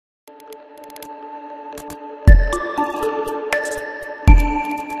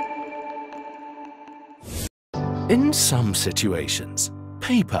In some situations,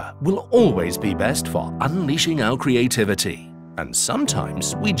 paper will always be best for unleashing our creativity. And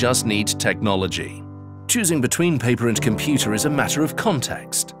sometimes we just need technology. Choosing between paper and computer is a matter of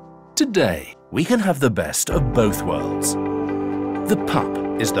context. Today, we can have the best of both worlds. The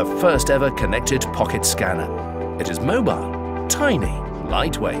Pup is the first ever connected pocket scanner. It is mobile, tiny,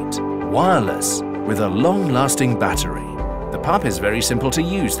 lightweight, wireless, with a long-lasting battery. The Pup is very simple to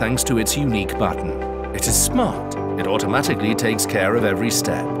use thanks to its unique button. It is smart. It automatically takes care of every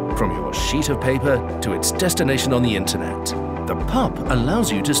step, from your sheet of paper to its destination on the internet. The Pup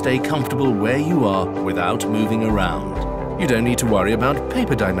allows you to stay comfortable where you are without moving around. You don't need to worry about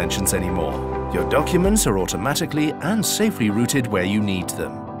paper dimensions anymore. Your documents are automatically and safely routed where you need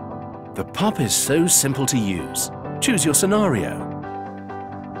them. The Pup is so simple to use. Choose your scenario.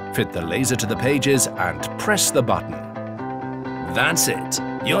 Fit the laser to the pages and press the button. That's it.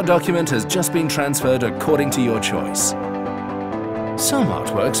 Your document has just been transferred according to your choice. Some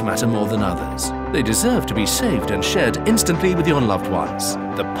artworks matter more than others. They deserve to be saved and shared instantly with your loved ones.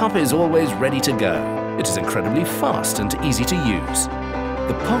 The Pup is always ready to go. It is incredibly fast and easy to use.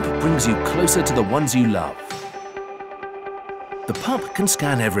 The Pup brings you closer to the ones you love. The Pup can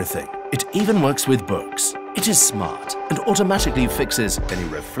scan everything. It even works with books. It is smart and automatically fixes any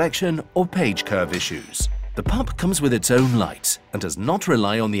reflection or page curve issues. The Pup comes with its own light and does not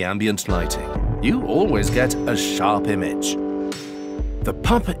rely on the ambient lighting. You always get a sharp image. The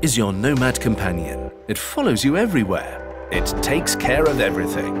Pup is your nomad companion. It follows you everywhere. It takes care of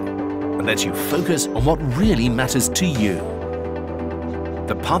everything and lets you focus on what really matters to you.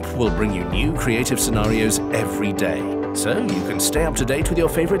 The Pup will bring you new creative scenarios every day, so you can stay up to date with your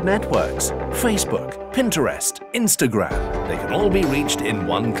favorite networks. Facebook, Pinterest, Instagram, they can all be reached in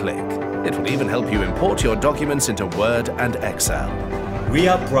one click. It will even help you import your documents into Word and Excel. We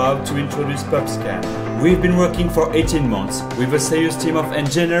are proud to introduce PupScan. We've been working for 18 months with a serious team of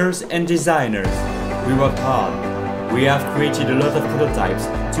engineers and designers. We worked hard. We have created a lot of prototypes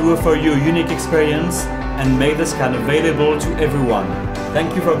to offer you a unique experience and made the scan available to everyone.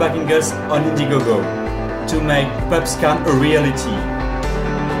 Thank you for backing us on Indiegogo to make PupScan a reality.